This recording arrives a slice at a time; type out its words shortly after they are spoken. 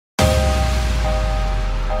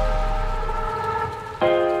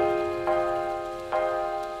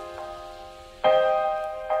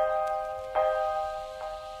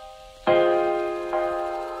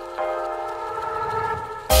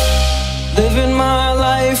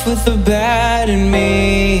life with the bad in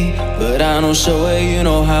me, but I don't show it, you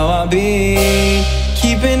know how I be.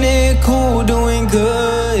 Keeping it cool, doing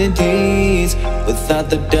good deeds, without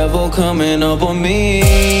the devil coming up on me.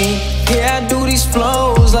 Yeah, I do these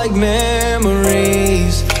flows like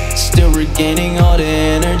memories, still regaining all the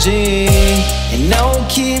energy. And I will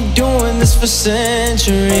keep doing this for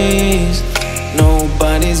centuries.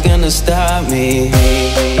 Nobody's gonna stop me.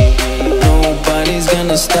 Nobody's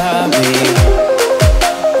gonna stop me.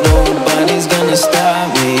 Nobody's gonna stop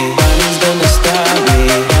me. Nobody's gonna stop me.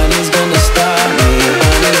 Nobody's gonna stop me.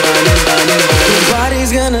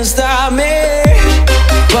 Nobody's gonna stop me.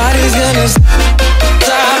 Nobody's gonna stop.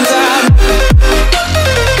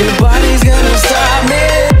 Nobody's gonna stop me.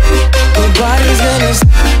 Nobody's gonna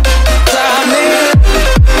stop me.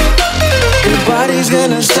 Nobody's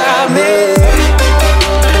gonna stop me.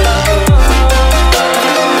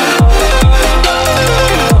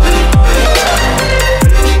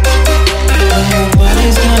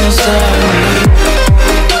 Nobody's gonna stop me.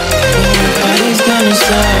 Nobody's gonna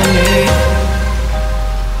stop me.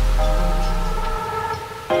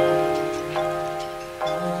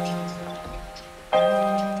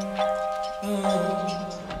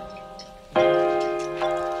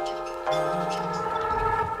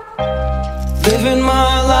 Living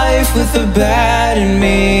my life with the bad in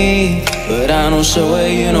me, but I don't show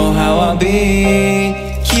it, you know how I be.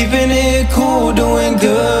 Keeping it cool, doing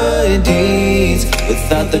good deeds,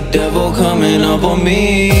 without the devil coming up on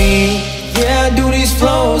me. Yeah, I do these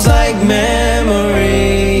flows like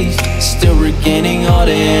memories, still regaining all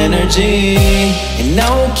the energy. And I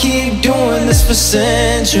will keep doing this for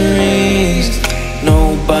centuries.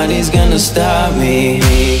 Nobody's gonna stop me.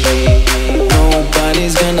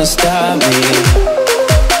 Nobody's gonna stop me.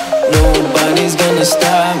 Nobody's gonna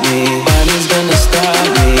stop me. Nobody's gonna stop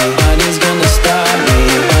me. Nobody's gonna stop me.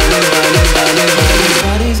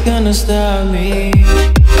 Nobody's gonna stop me.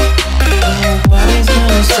 Nobody's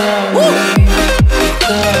gonna stop me.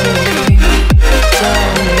 Stop me. Stop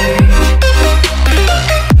me.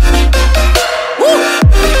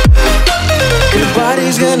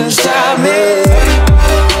 Nobody's gonna stop me.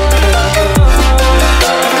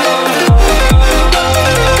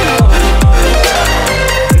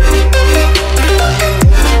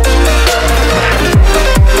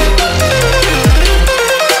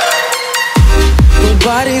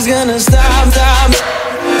 Nobody's gonna stop.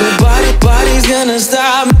 Nobody's gonna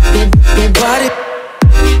stop.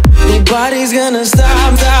 Nobody's gonna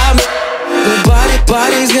stop.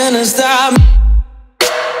 Nobody's gonna stop.